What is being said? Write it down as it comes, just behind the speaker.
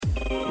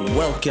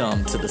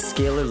Welcome to the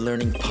Scalar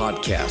Learning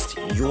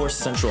Podcast, your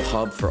central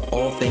hub for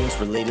all things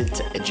related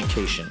to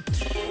education.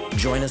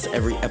 Join us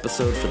every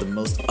episode for the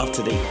most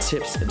up-to-date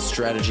tips and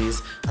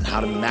strategies on how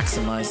to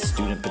maximize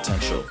student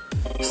potential.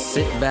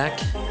 Sit back,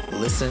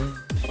 listen,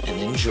 and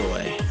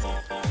enjoy.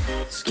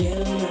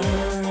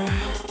 Scalar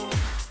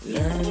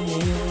Learning,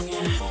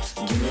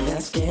 give me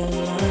that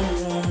Scalar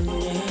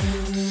Learning.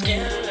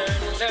 Scalar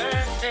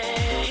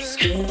Learning,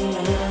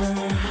 Scalar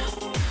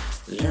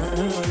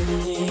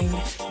Learning,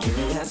 give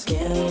me that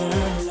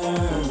Scalar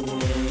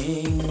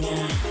Learning.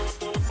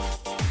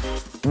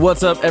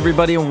 What's up,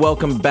 everybody, and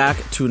welcome back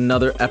to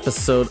another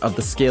episode of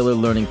the Scalar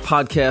Learning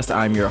Podcast.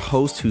 I'm your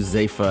host,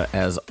 Huzaifa,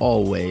 as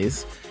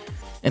always.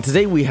 And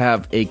today we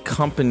have a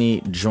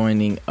company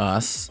joining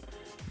us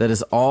that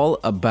is all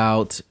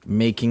about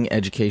making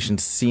education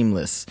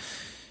seamless.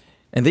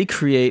 And they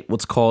create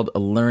what's called a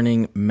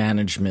learning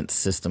management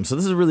system. So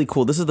this is really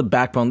cool. This is the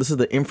backbone. This is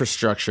the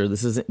infrastructure.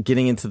 This is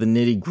getting into the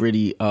nitty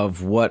gritty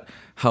of what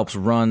helps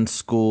run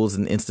schools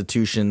and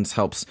institutions,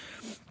 helps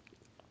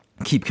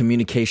keep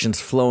communications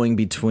flowing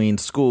between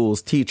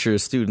schools,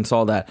 teachers, students,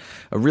 all that.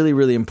 Really,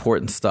 really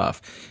important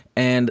stuff.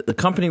 And the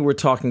company we're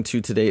talking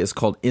to today is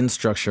called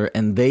Instructure,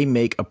 and they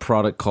make a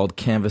product called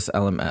Canvas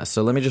LMS.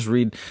 So let me just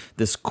read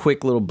this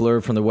quick little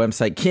blurb from their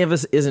website.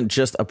 Canvas isn't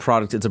just a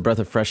product, it's a breath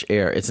of fresh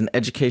air. It's an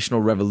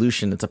educational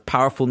revolution. It's a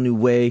powerful new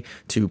way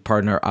to,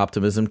 pardon our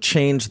optimism,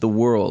 change the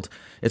world.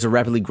 It's a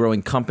rapidly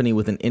growing company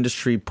with an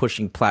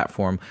industry-pushing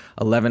platform,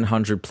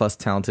 1,100 plus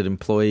talented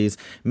employees,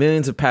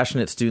 millions of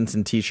passionate students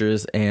and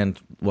teachers, and,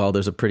 well,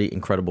 there's a pretty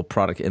incredible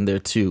product in there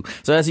too.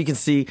 So as you can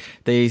see,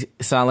 they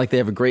sound like they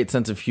have a great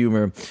sense of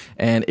humor,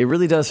 and it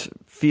really does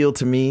feel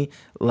to me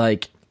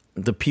like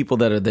the people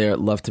that are there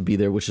love to be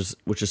there, which is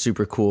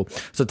super cool.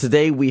 So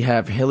today we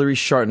have Hillary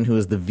Sharton, who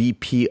is the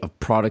VP of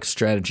Product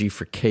Strategy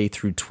for K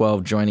through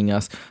 12, joining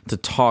us to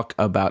talk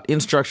about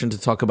Instructure, to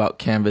talk about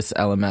Canvas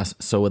LMS.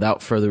 So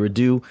without further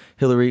ado,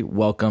 Hillary,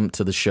 welcome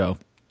to the show.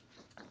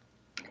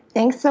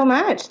 Thanks so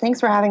much. Thanks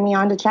for having me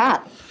on to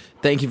chat.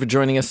 Thank you for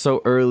joining us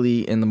so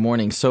early in the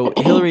morning. So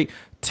Hillary,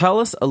 tell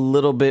us a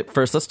little bit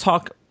first. Let's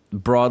talk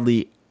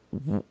broadly.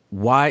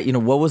 Why,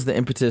 what was the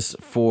impetus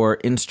for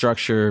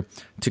Instructure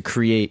to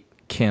create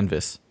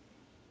Canvas?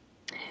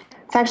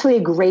 It's actually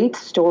a great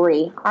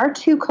story. Our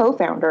two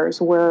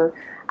co-founders were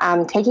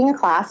taking a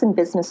class in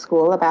business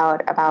school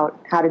about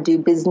how to do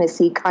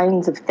businessy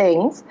kinds of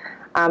things,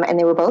 and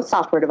they were both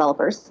software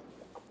developers.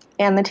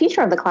 And the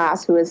teacher of the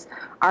class, who is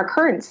our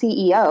current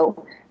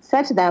CEO,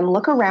 said to them,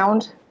 look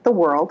around the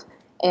world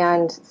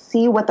and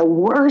see what the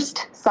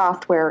worst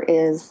software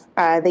is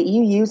that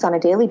you use on a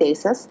daily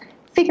basis.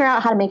 Figure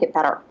out how to make it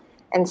better.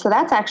 And so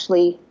that's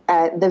actually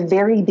the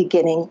very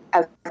beginning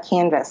of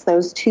Canvas.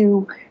 Those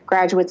two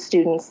graduate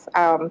students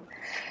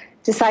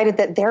decided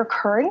that their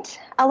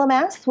current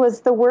LMS was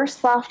the worst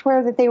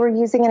software that they were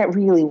using, and it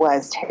really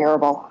was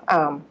terrible.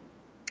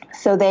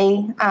 So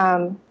they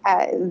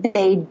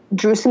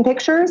drew some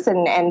pictures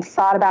and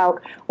thought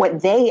about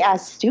what they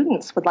as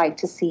students would like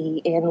to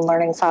see in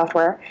learning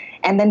software,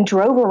 and then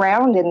drove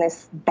around in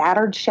this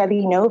battered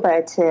Chevy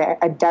Nova to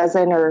a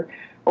dozen or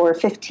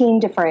 15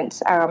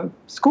 different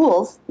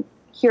schools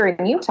here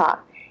in Utah,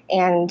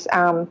 and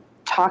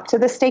talked to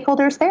the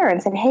stakeholders there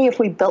and said, hey, if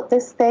we built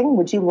this thing,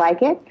 would you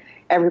like it?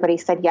 Everybody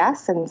said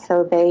yes, and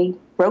so they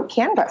wrote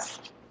Canvas.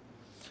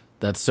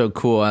 That's so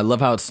cool. I love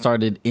how it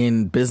started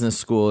in business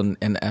school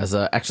and as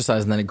an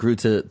exercise, and then it grew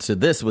to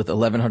this with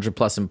 1,100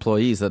 plus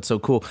employees. That's so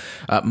cool.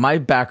 My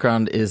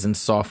background is in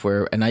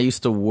software, and I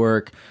used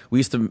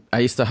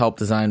to help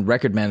design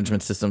record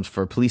management systems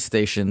for police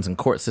stations and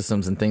court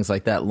systems and things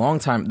like that.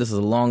 This is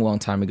a long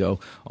time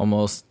ago,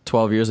 almost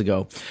 12 years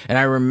ago. And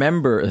I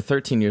remember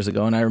 13 years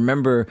ago, and I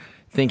remember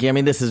thinking,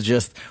 this is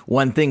just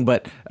one thing,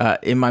 but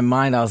in my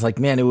mind, I was like,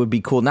 man, it would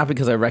be cool. Not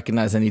because I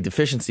recognize any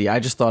deficiency.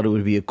 I just thought it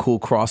would be a cool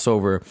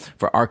crossover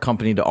for our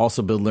company to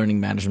also build learning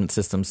management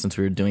systems since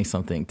we were doing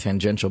something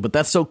tangential. But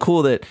that's so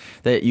cool that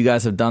you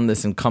guys have done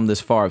this and come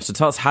this far. So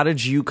tell us, how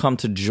did you come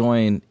to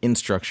join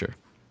Instructure?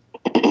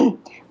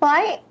 Well,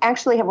 I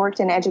actually have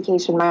worked in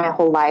education my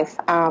whole life.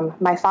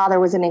 My father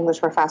was an English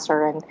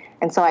professor,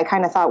 and so I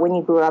kind of thought when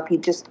you grew up, you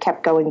just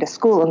kept going to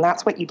school, and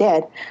that's what you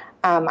did.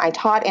 I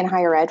taught in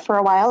higher ed for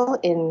a while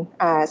in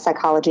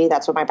psychology.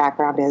 That's what my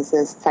background is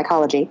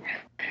psychology.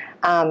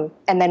 And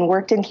then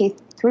worked in K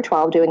through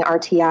 12 doing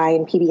RTI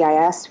and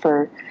PBIS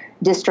for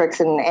districts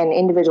and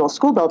individual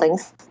school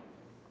buildings.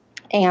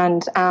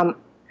 And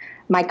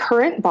my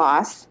current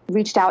boss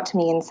reached out to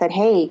me and said,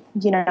 hey,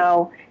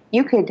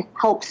 you could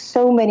help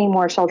so many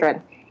more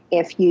children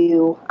if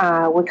you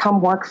would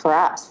come work for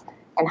us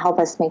and help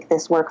us make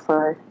this work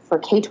for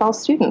K-12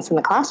 students in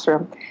the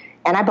classroom.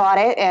 And I bought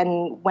it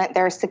and went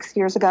there 6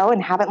 years ago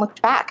and haven't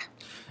looked back.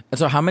 And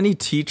so how many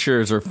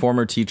teachers or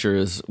former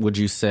teachers would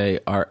you say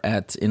are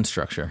at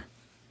Instructure?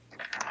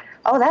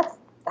 Oh,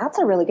 that's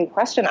a really good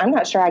question. I'm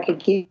not sure I could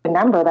give you a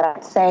number, but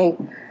I'd say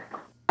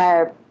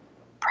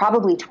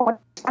probably 20%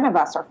 of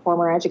us are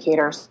former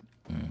educators.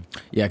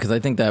 Yeah, because I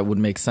think that would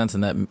make sense,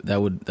 and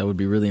that would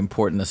be really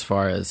important as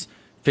far as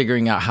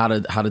figuring out how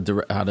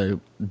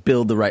to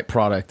build the right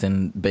product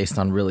and based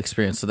on real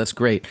experience. So that's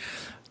great.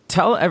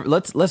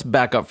 Let's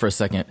back up for a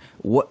second.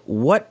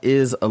 What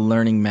is a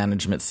learning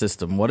management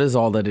system? What is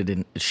all that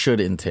it should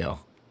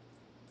entail?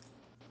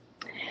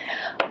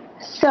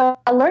 So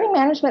a learning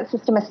management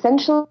system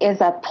essentially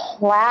is a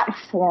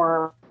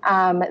platform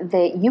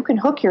that you can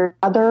hook your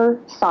other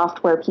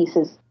software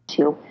pieces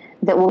to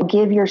that will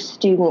give your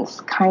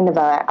students kind of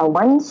a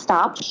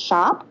one-stop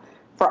shop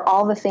for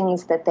all the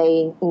things that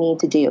they need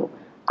to do.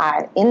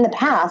 In the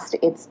past,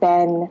 it's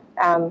been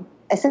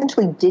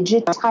essentially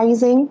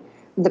digitizing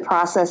the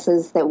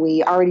processes that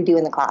we already do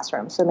in the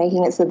classroom. So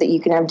making it so that you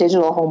can have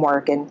digital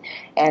homework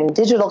and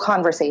digital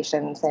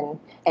conversations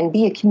and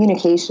be a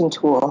communication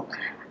tool.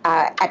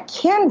 At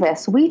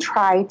Canvas, we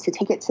try to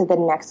take it to the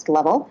next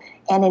level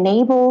and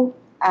enable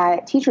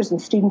teachers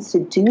and students to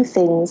do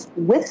things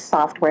with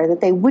software that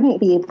they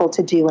wouldn't be able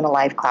to do in a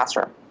live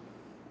classroom.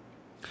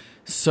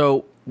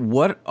 So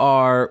what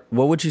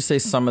would you say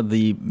some of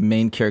the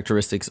main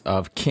characteristics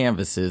of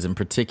Canvas is in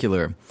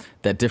particular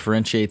that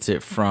differentiates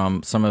it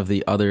from some of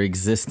the other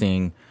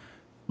existing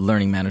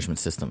learning management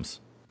systems?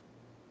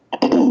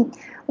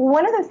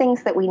 One of the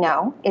things that we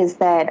know is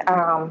that,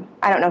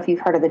 I don't know if you've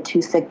heard of the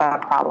 2 Sigma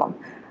problem,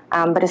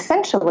 but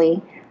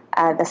essentially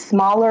the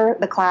smaller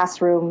the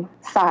classroom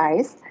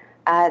size,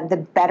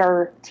 the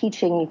better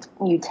teaching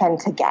you tend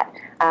to get.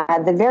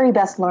 The very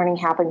best learning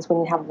happens when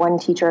you have one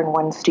teacher and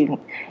one student.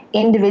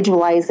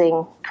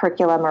 Individualizing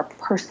curriculum or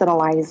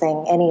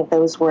personalizing any of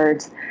those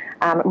words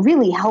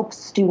really helps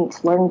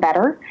students learn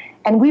better.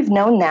 And we've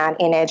known that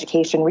in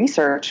education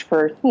research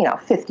for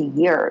 50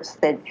 years,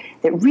 that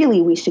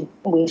really we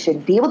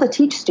should be able to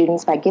teach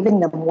students by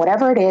giving them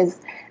whatever it is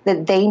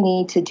that they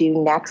need to do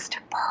next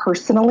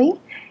personally.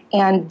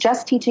 And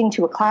just teaching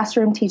to a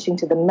classroom, teaching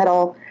to the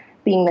middle,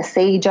 being the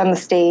sage on the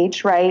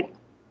stage, right?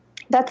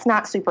 That's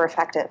not super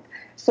effective.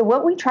 So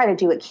what we try to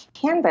do at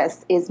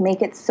Canvas is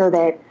make it so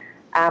that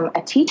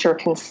a teacher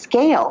can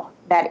scale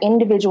that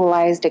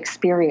individualized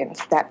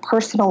experience, that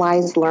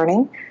personalized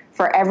learning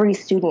for every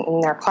student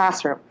in their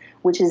classroom,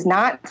 which is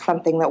not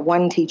something that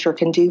one teacher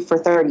can do for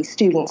 30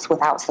 students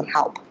without some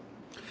help.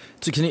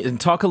 So can you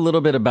talk a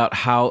little bit about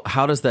how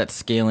does that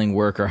scaling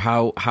work, or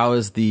how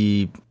is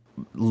the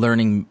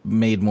learning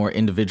made more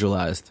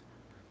individualized?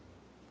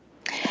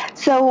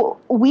 So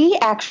we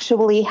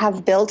actually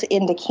have built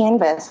into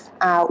Canvas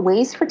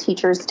ways for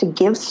teachers to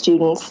give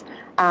students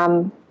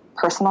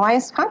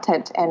personalized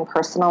content and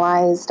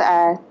personalized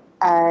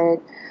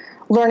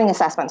learning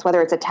assessments,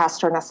 whether it's a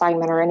test or an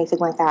assignment or anything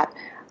like that.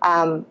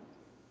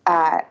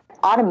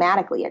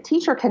 Automatically, a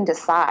teacher can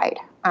decide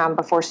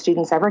before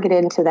students ever get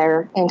into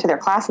their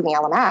class in the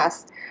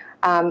LMS,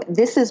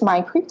 this is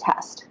my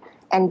pretest.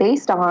 And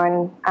based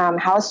on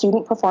how a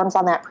student performs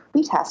on that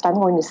pretest, I'm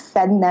going to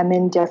send them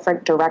in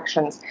different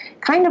directions,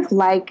 kind of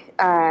like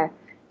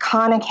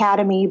Khan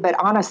Academy, but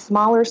on a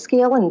smaller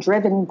scale and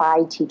driven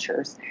by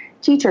teachers.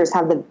 Teachers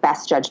have the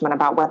best judgment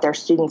about what their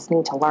students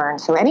need to learn.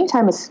 So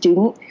anytime a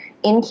student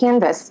in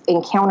Canvas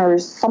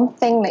encounters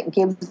something that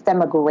gives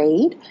them a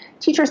grade,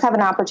 teachers have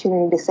an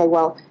opportunity to say,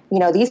 well,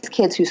 these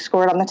kids who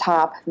scored on the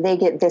top, they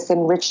get this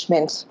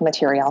enrichment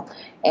material.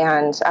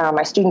 And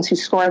my students who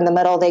score in the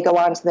middle, they go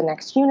on to the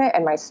next unit.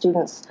 And my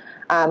students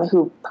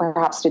who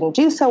perhaps didn't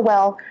do so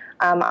well,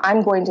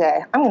 I'm going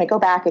to go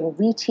back and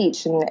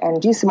reteach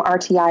and do some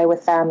RTI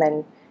with them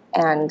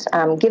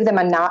and give them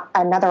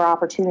another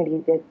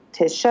opportunity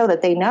to show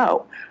that they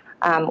know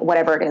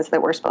whatever it is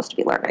that we're supposed to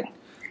be learning.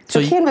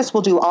 So Canvas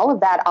will do all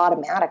of that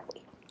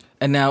automatically.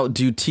 And now,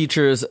 do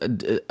teachers,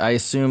 I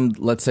assume,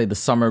 let's say the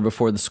summer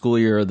before the school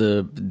year or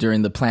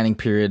during the planning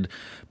period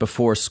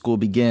before school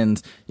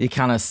begins, you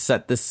kind of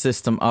set this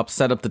system up,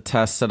 set up the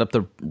test, set up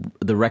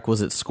the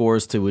requisite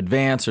scores to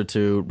advance or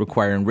to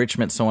require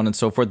enrichment, so on and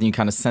so forth, and you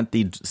kind of set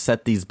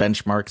these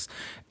benchmarks,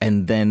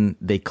 and then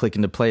they click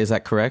into play. Is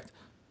that correct?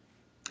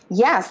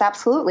 Yes,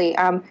 absolutely.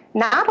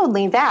 Not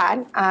only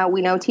that,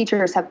 we know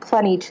teachers have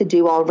plenty to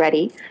do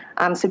already,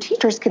 so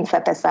teachers can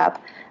set this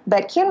up.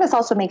 But Canvas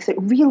also makes it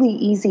really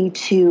easy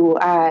to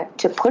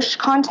push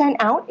content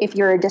out if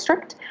you're a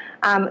district.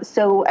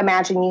 So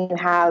imagine you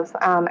have,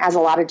 as a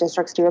lot of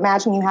districts do,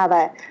 imagine you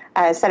have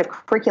a set of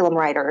curriculum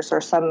writers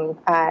or some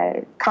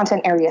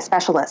content area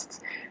specialists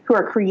who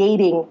are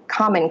creating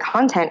common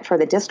content for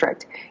the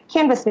district.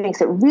 Canvas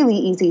makes it really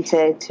easy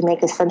to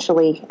make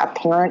essentially a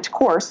parent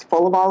course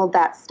full of all of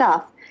that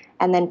stuff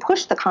and then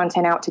push the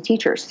content out to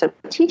teachers. So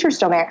teachers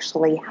don't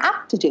actually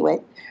have to do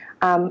it,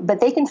 but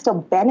they can still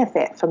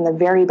benefit from the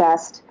very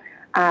best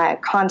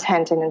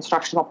content and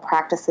instructional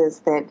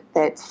practices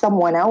that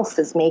someone else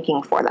is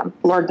making for them.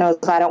 Lord knows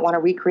I don't want to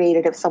recreate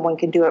it if someone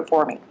can do it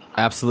for me.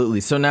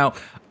 Absolutely. So now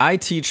I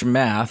teach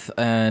math,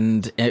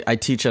 and I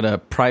teach at a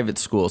private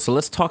school. So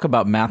let's talk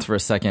about math for a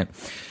second.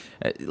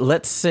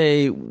 Let's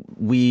say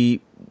we're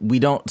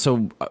not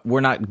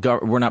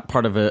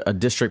part of a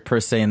district per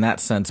se in that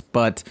sense,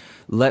 but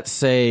let's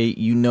say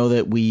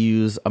that we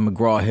use a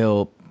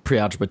McGraw-Hill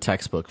pre-algebra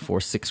textbook for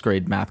 6th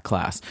grade math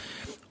class.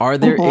 Are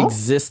there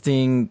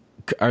existing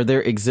are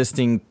there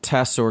existing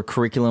tests or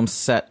curriculums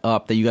set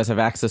up that you guys have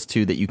access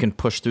to that you can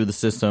push through the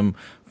system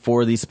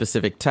for these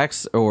specific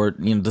texts, or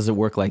does it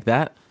work like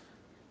that?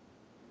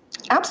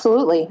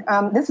 Absolutely.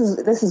 This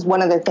is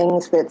one of the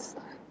things that's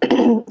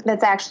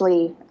that's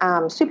actually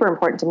super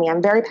important to me.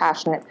 I'm very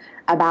passionate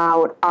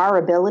about our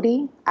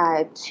ability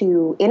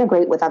to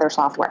integrate with other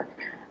software.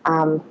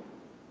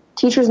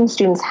 Teachers and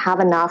students have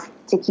enough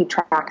to keep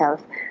track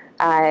of.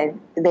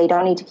 They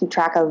don't need to keep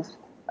track of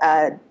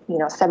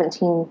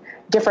 17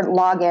 different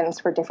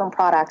logins for different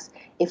products.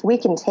 If we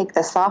can take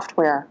the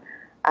software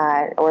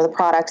or the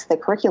products, the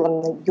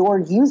curriculum that you're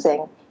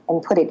using,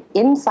 and put it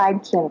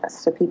inside Canvas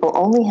so people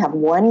only have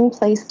one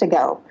place to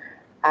go,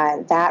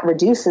 that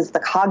reduces the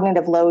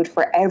cognitive load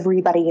for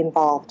everybody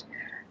involved.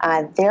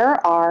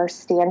 There are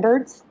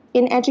standards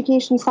in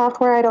education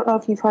software. I don't know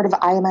if you've heard of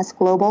IMS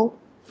Global.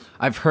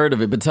 I've heard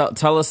of it, but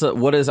tell us,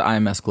 what is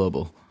IMS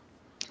Global?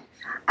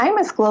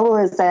 IMS Global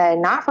is a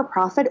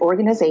not-for-profit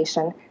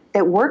organization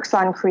that works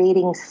on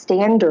creating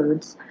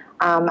standards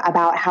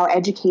about how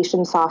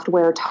education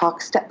software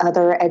talks to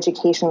other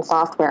education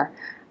software.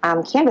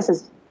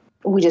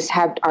 We just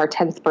had our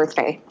 10th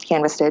birthday.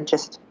 Canvas did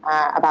just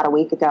about a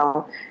week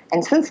ago.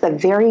 And since the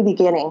very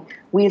beginning,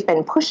 we've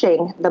been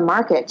pushing the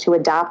market to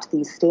adopt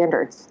these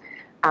standards.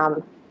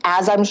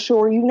 As I'm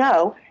sure you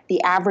know,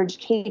 the average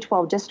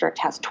K-12 district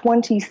has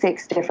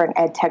 26 different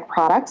ed tech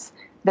products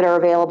that are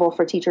available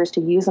for teachers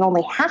to use, and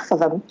only half of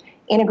them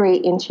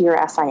integrate into your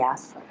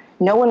SIS.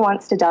 No one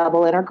wants to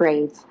double enter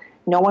grades.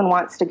 No one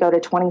wants to go to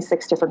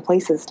 26 different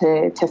places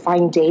to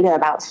find data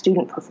about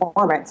student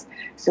performance.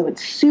 So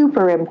it's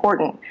super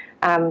important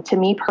to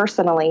me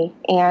personally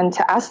and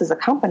to us as a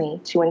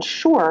company to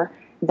ensure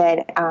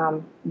that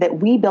that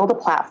we build a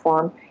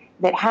platform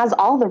that has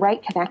all the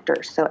right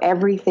connectors so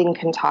everything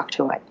can talk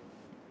to it.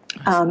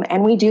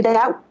 And we do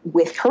that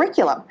with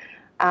curriculum.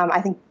 I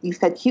think you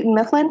said Houghton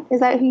Mifflin. Is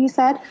that who you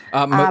said?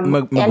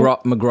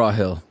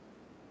 McGraw-Hill.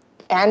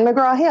 And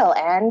McGraw-Hill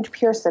and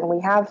Pearson.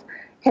 We have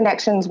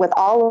connections with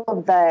all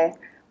of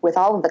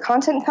the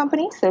content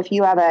companies. So if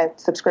you have a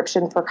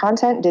subscription for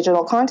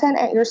digital content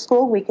at your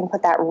school, we can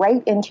put that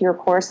right into your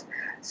course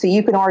so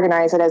you can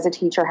organize it as a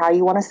teacher how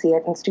you want to see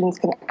it, and students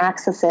can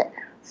access it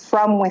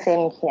from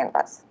within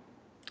Canvas.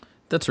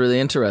 That's really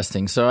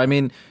interesting. So, I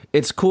mean,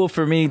 it's cool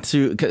for me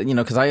to,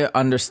 because I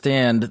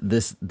understand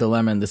this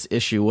dilemma and this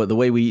issue. The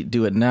way we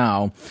do it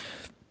now,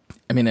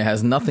 I mean, it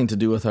has nothing to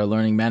do with our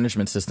learning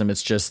management system.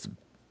 It's just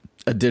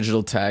a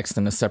digital text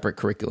and a separate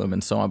curriculum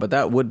and so on. But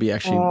that would be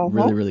actually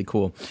really, really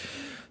cool.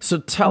 So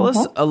tell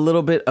us a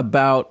little bit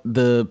about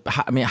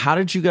how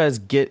did you guys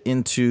get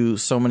into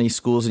so many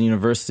schools and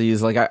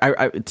universities? Like,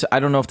 I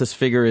don't know if this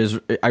figure is,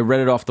 I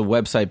read it off the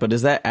website, but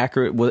is that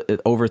accurate?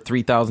 Over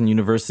 3,000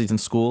 universities and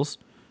schools?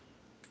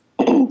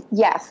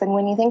 Yes, and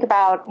when you think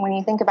about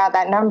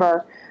that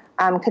number,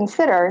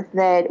 consider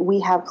that we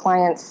have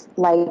clients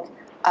like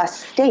a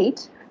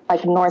state,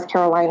 like North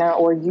Carolina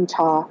or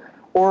Utah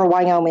or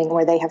Wyoming,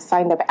 where they have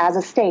signed up as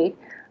a state,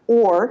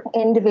 or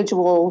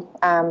individual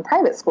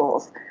private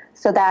schools.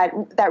 So that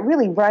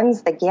really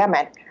runs the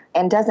gamut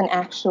and doesn't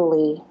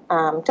actually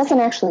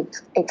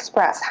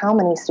express how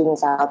many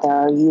students out there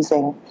are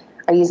using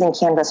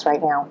Canvas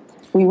right now.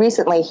 We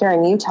recently here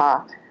in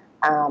Utah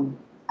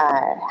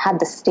had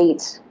the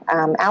state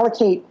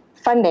allocate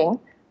funding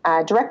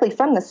directly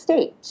from the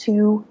state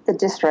to the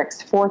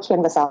districts for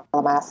Canvas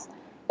LMS.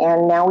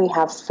 And now we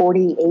have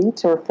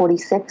 48 or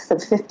 46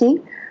 of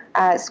 50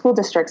 school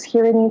districts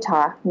here in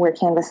Utah where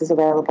Canvas is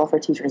available for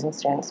teachers and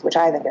students, which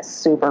I think is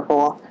super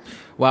cool.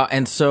 Wow.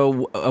 And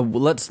so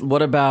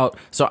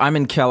so I'm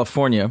in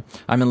California,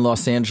 I'm in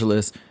Los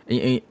Angeles.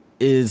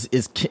 Is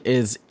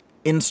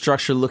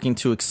Instructure looking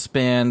to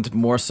expand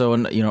more so?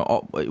 And,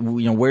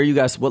 where are you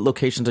guys, what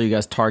locations are you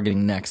guys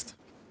targeting next?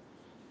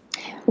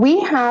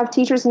 We have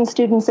teachers and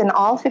students in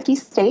all 50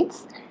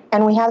 states,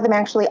 and we have them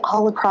actually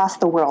all across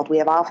the world. We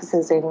have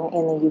offices in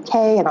the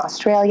UK and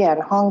Australia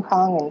and Hong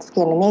Kong and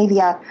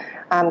Scandinavia.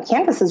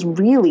 Canvas is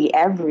really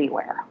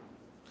everywhere.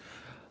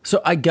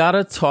 So I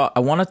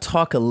want to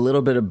talk a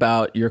little bit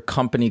about your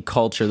company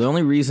culture. The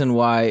only reason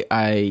why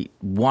I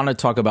want to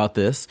talk about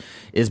this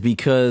is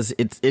because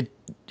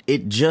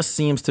it just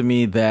seems to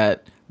me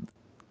that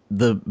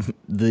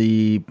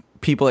the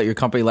people at your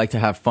company like to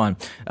have fun.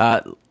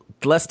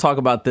 Let's talk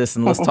about this,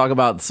 and let's talk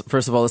about,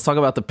 first of all, let's talk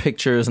about the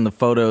pictures and the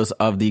photos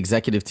of the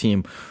executive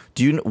team.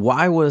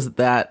 Why was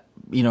that?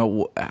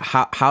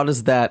 How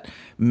does that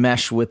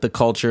mesh with the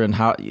culture, and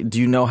how do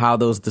you know how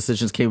those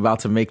decisions came about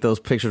to make those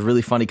pictures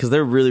really funny? Because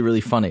they're really, really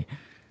funny.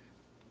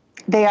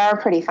 They are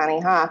pretty funny,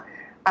 huh?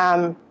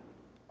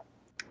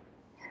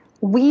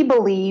 We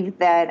believe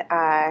that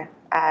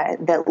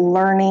that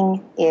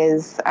learning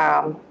is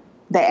that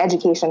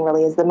education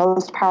really is the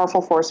most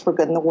powerful force for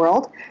good in the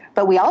world.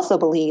 But we also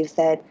believe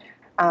that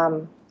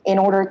in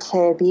order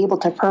to be able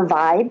to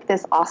provide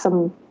this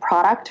awesome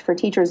product for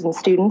teachers and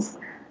students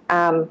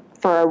on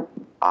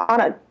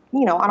a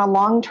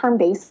long-term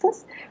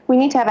basis, we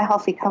need to have a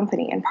healthy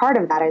company. And part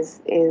of that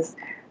is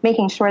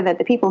making sure that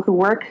the people who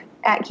work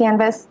at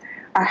Canvas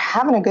are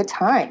having a good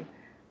time.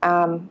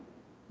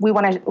 we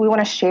want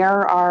to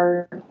share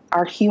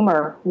our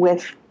humor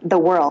with the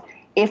world.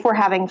 If we're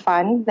having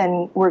fun,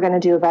 then we're going to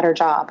do a better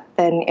job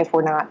than if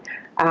we're not.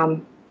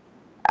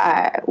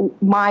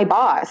 My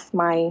boss,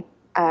 my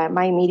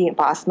immediate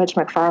boss, Mitch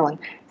McFarland,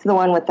 is the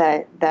one with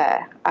the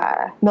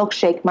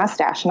milkshake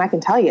mustache, and I can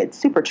tell you it's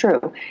super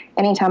true.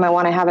 Anytime I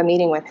want to have a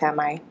meeting with him,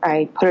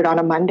 I put it on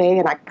a Monday,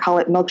 and I call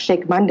it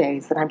Milkshake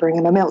Mondays, and I bring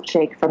him a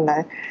milkshake from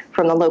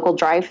the local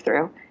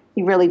drive-through.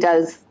 He really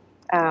does.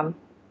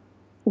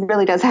 He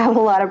really does have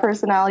a lot of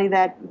personality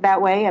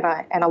that way,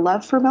 and a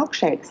love for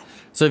milkshakes.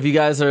 So if you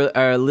guys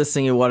are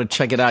listening and want to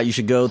check it out, you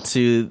should go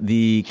to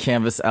the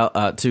Canvas,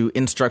 to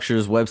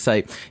Instructure's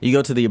website. You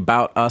go to the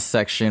About Us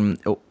section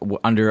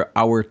under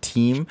Our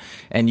Team,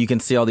 and you can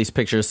see all these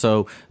pictures.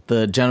 So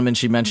the gentleman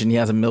she mentioned, he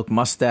has a milk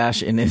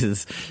mustache in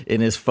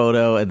his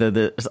photo, and then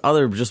there's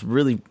other just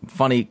really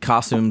funny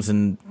costumes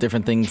and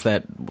different things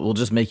that will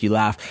just make you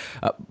laugh.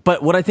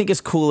 But what I think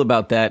is cool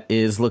about that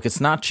is, look, it's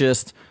not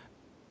just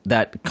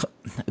that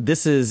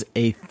this is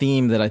a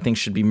theme that I think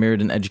should be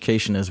mirrored in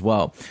education as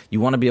well.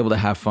 You want to be able to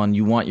have fun.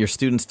 You want your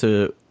students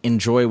to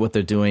enjoy what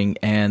they're doing.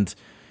 And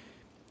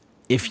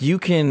if you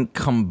can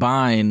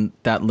combine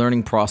that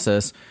learning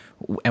process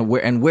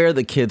and where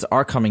the kids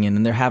are coming in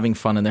and they're having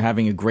fun and they're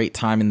having a great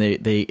time and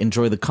they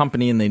enjoy the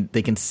company and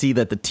they can see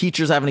that the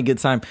teacher's having a good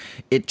time,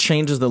 it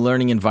changes the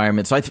learning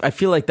environment. So I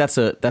feel like that's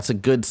a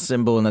good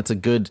symbol, and it's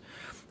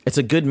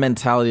a good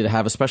mentality to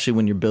have, especially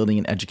when you're building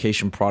an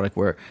education product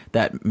where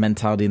that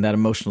mentality and that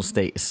emotional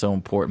state is so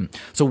important.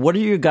 So what are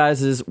your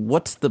guys'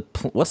 what's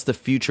the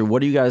future?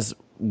 What are you guys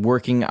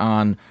working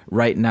on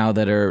right now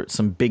that are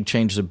some big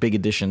changes or big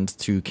additions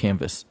to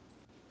Canvas?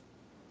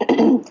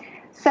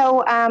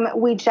 So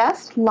we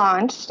just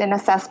launched an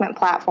assessment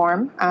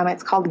platform.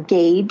 It's called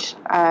Gauge,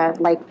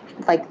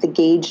 like the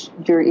gauge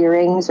your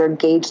earrings, or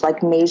gauge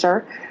like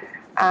measure.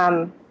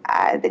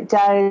 That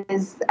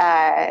does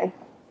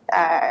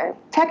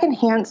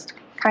tech-enhanced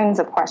kinds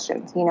of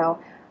questions.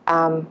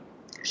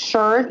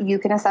 Sure, you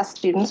can assess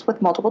students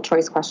with multiple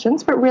choice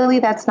questions, but really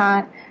that's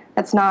not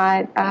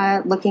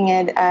looking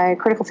at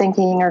critical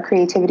thinking or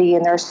creativity.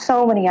 And there are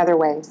so many other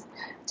ways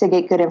to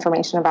get good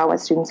information about what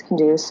students can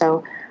do.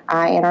 So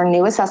in our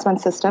new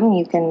assessment system,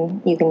 you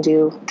can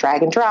do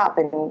drag and drop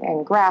and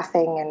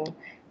graphing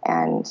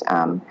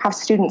and have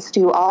students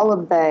do all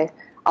of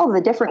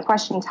the different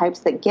question types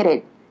that get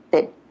at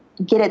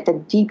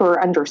the deeper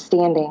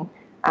understanding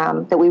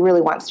that we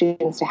really want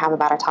students to have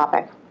about a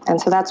topic. And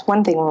so that's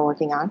one thing we're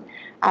working on.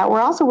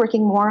 We're also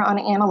working more on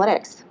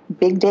analytics.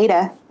 Big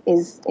data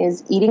is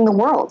eating the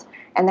world.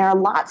 And there are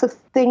lots of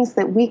things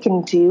that we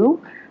can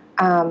do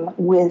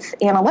with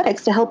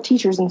analytics to help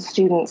teachers and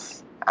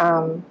students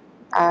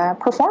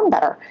perform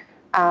better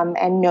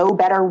and know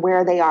better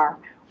where they are.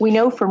 We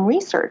know from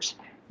research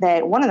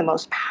that one of the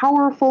most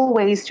powerful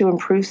ways to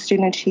improve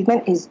student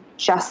achievement is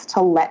just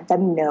to let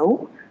them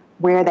know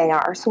where they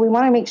are. So we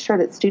want to make sure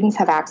that students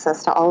have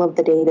access to all of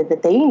the data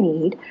that they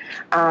need,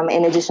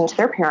 in addition to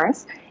their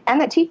parents, and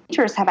that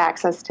teachers have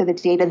access to the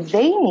data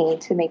they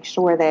need to make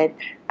sure that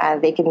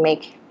they can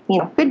make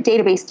good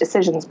database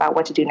decisions about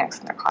what to do next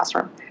in their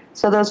classroom.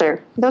 So those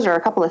are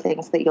a couple of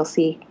things that you'll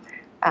see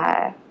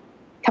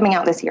coming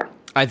out this year.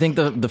 I think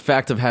the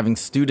fact of having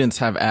students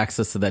have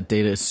access to that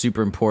data is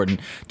super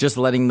important. Just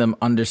letting them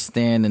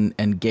understand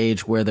and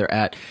gauge where they're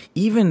at,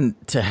 even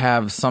to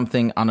have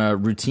something on a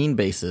routine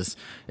basis,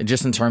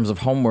 just in terms of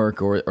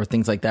homework or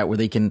things like that, where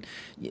they can,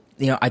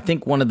 I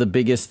think one of the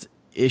biggest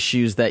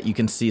issues that you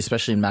can see,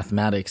 especially in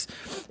mathematics,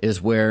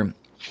 is where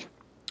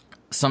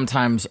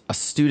sometimes a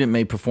student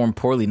may perform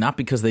poorly, not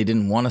because they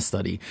didn't want to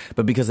study,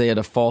 but because they had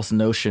a false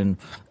notion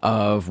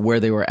of where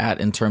they were at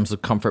in terms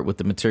of comfort with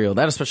the material.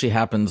 That especially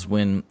happens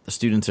when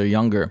students are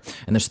younger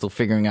and they're still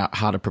figuring out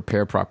how to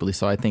prepare properly.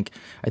 So I think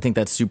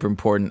that's super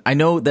important. I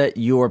know that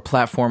your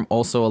platform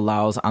also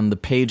allows on the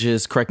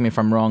pages, correct me if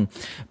I'm wrong,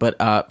 but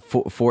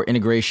for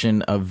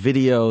integration of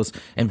videos,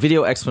 and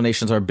video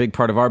explanations are a big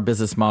part of our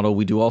business model.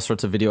 We do all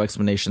sorts of video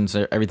explanations,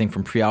 everything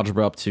from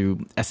pre-algebra up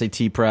to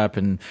SAT prep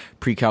and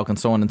pre-calc and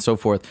so on and so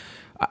forth.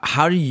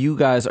 How do you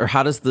guys, or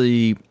how does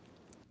the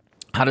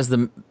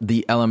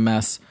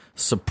LMS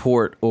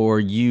support or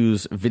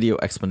use video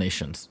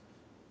explanations?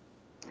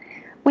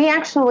 We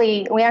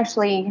actually,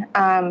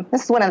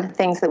 this is one of the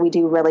things that we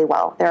do really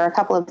well. There are a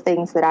couple of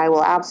things that I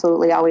will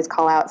absolutely always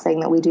call out, saying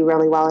that we do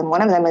really well, and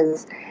one of them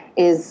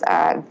is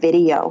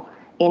video.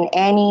 In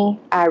any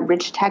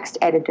rich text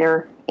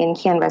editor in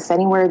Canvas,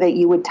 anywhere that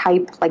you would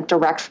type like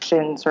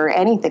directions or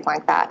anything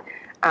like that,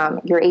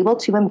 you're able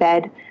to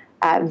embed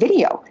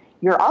video.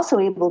 You're also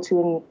able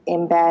to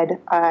embed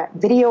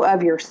video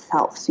of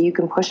yourself. So you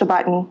can push a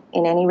button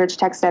in any rich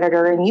text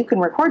editor and you can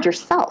record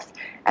yourself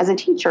as a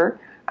teacher,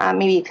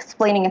 maybe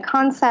explaining a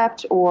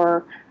concept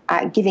or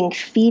giving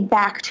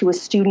feedback to a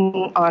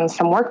student on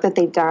some work that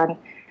they've done.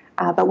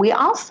 But we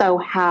also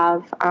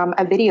have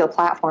a video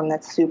platform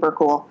that's super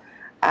cool.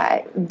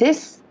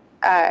 It's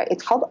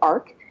called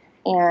ARC,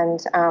 and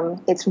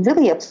it's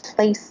really a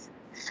place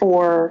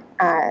for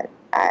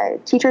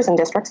teachers and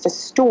districts to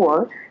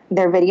store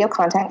their video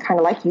content, kind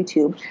of like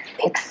YouTube,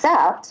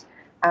 except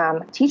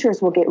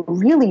teachers will get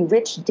really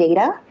rich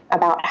data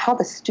about how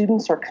the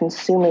students are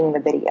consuming the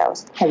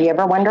videos. Have you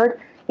ever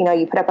wondered,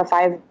 you put up a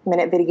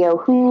 5-minute video,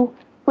 who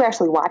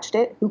actually watched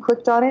it, who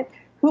clicked on it,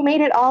 who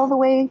made it all the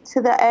way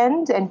to the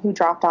end, and who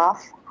dropped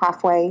off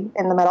halfway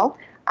in the middle?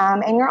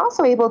 And you're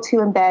also able to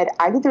embed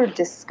either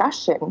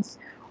discussions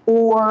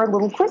or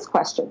little quiz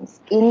questions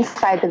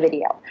inside the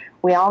video.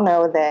 We all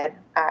know that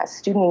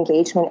student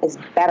engagement is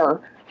better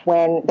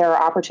when there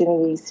are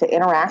opportunities to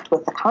interact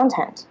with the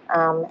content.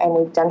 And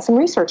we've done some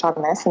research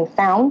on this and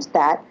found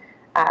that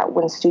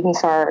when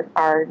students are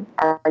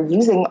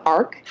using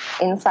ARC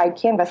inside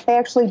Canvas, they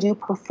actually do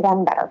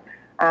perform better,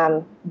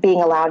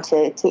 being allowed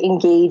to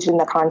engage in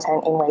the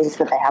content in ways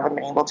that they haven't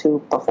been able to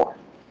before.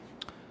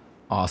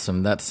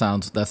 Awesome. That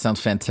sounds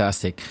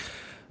fantastic.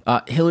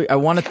 Hillary, I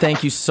want to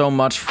thank you so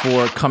much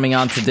for coming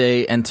on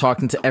today and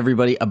talking to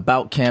everybody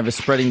about Canvas,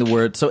 spreading the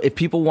word. So if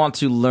people want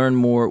to learn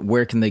more,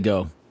 where can they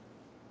go?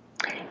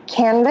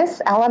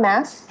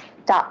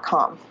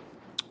 CanvasLMS.com.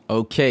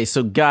 Okay,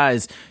 so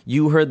guys,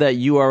 you heard that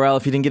URL.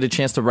 If you didn't get a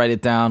chance to write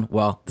it down,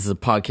 well, this is a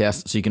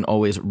podcast, so you can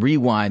always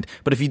rewind.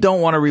 But if you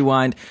don't want to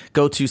rewind,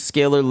 go to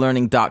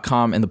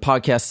scalarlearning.com in the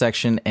podcast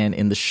section, and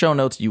in the show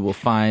notes, you will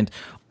find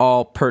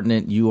all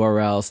pertinent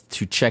URLs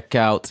to check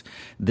out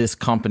this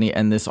company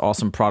and this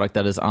awesome product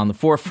that is on the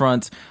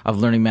forefront of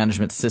learning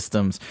management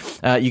systems.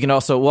 We'll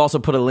also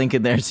put a link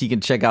in there so you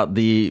can check out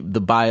the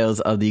bios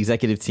of the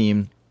executive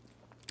team.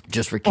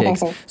 Just for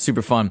kicks.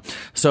 Super fun.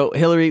 So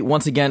Hillary,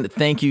 once again,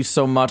 thank you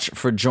so much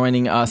for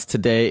joining us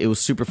today. It was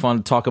super fun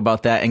to talk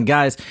about that. And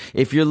guys,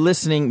 if you're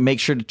listening, make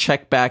sure to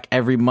check back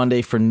every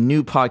Monday for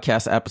new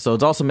podcast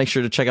episodes. Also, make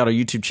sure to check out our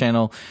YouTube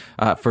channel.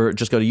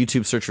 Just go to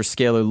YouTube, search for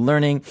Scalar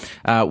Learning.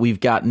 We've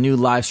got new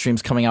live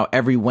streams coming out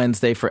every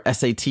Wednesday for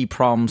SAT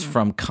problems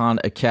from Khan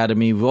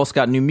Academy. We've also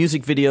got new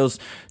music videos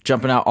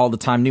jumping out all the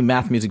time, new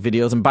math music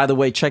videos. And by the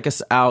way, check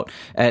us out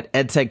at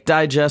EdTech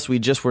Digest. We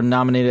just were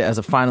nominated as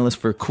a finalist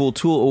for Cool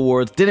Tool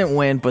Awards. Didn't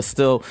win, but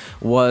still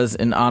was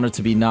an honor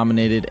to be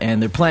nominated.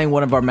 And they're playing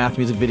one of our math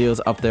music videos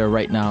up there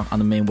right now on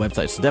the main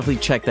website. So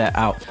definitely check that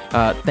out.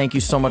 Thank you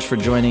so much for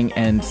joining,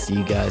 and see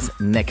you guys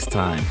next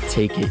time.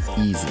 Take it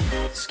easy.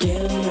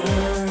 Scalar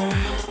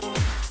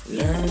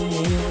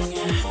learning.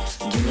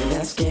 Give me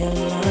that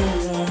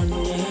scalar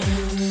learning.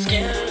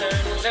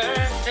 Scalar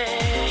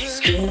learning.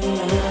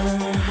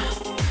 Scalar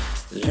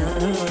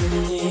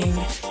learning.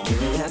 Give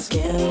me that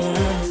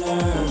scalar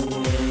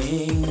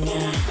learning.